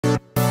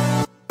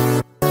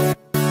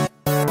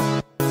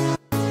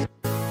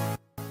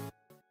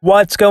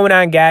What's going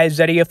on, guys?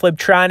 Eddie of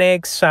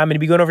Fliptroniks. I'm going to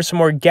be going over some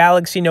more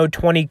Galaxy Note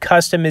 20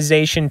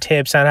 customization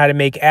tips on how to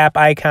make app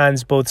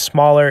icons both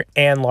smaller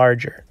and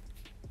larger.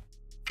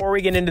 Before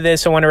we get into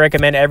this, I want to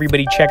recommend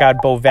everybody check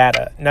out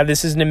Bovada. Now,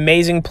 this is an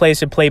amazing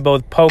place to play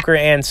both poker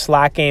and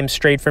slot games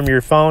straight from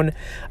your phone.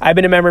 I've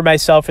been a member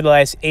myself for the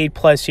last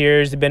 8+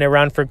 years. They've been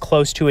around for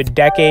close to a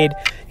decade.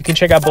 You can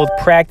check out both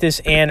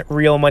practice and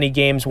real money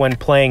games when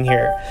playing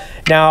here.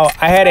 Now,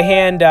 I had a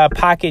hand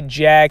pocket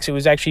jacks. It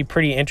was actually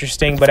pretty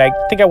interesting, but I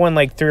think I won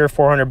like $300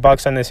 or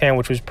 $400 on this hand,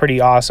 which was pretty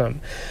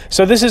awesome.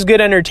 So this is good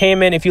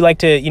entertainment. If you like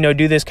to,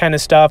 do this kind of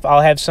stuff,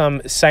 I'll have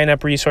some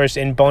sign-up resource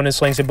and bonus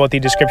links in both the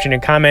description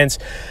and comments.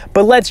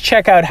 But let's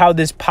check out how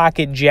this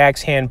pocket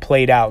jacks hand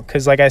played out,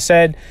 because like I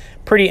said,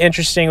 pretty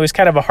interesting. It was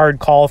kind of a hard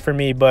call for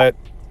me, but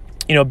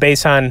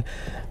based on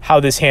how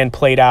this hand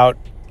played out,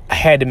 I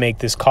had to make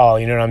this call,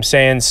 you know what I'm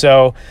saying?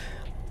 So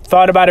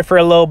thought about it for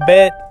a little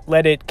bit,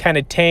 let it kind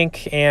of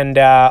tank, and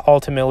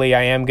ultimately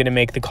I am going to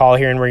make the call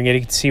here, and we're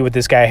going to see what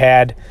this guy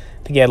had.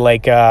 I think he had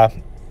like I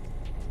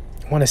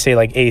want to say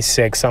like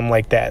A6, something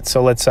like that.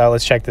 So let's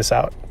check this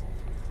out.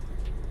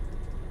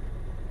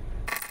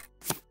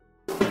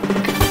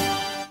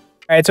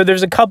 All right, so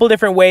there's a couple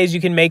different ways you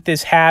can make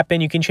this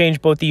happen. You can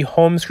change both the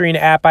home screen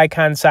app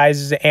icon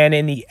sizes and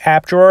in the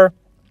app drawer.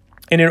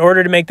 And in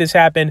order to make this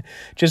happen,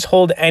 just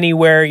hold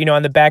anywhere,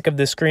 on the back of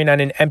the screen on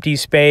an empty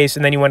space,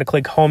 and then you want to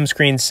click home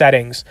screen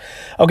settings.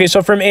 Okay,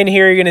 so from in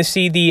here, you're going to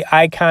see the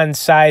icon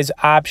size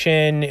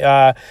option.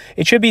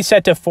 It should be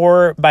set to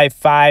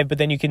 4x5, but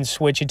then you can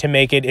switch it to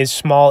make it as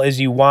small as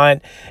you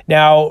want.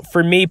 Now,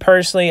 for me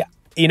personally,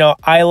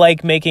 I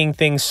like making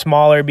things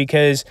smaller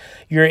because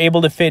you're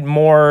able to fit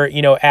more,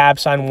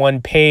 apps on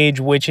one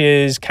page, which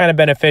is kind of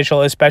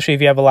beneficial, especially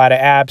if you have a lot of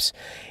apps.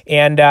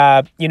 And,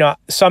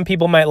 some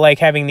people might like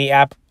having the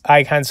app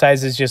icon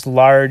sizes just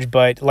large,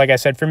 but like I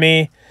said, for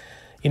me,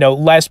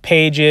 less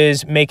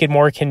pages, make it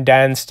more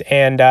condensed,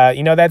 and,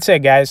 that's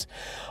it, guys.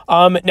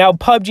 Now,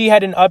 PUBG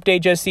had an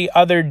update just the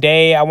other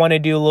day. I want to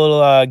do a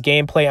little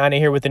gameplay on it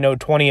here with the Note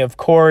 20, of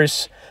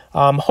course.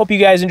 Hope you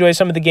guys enjoy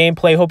some of the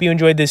gameplay. Hope you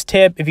enjoyed this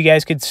tip. If you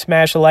guys could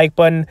smash the like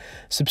button,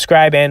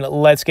 subscribe, and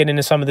let's get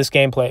into some of this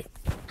gameplay.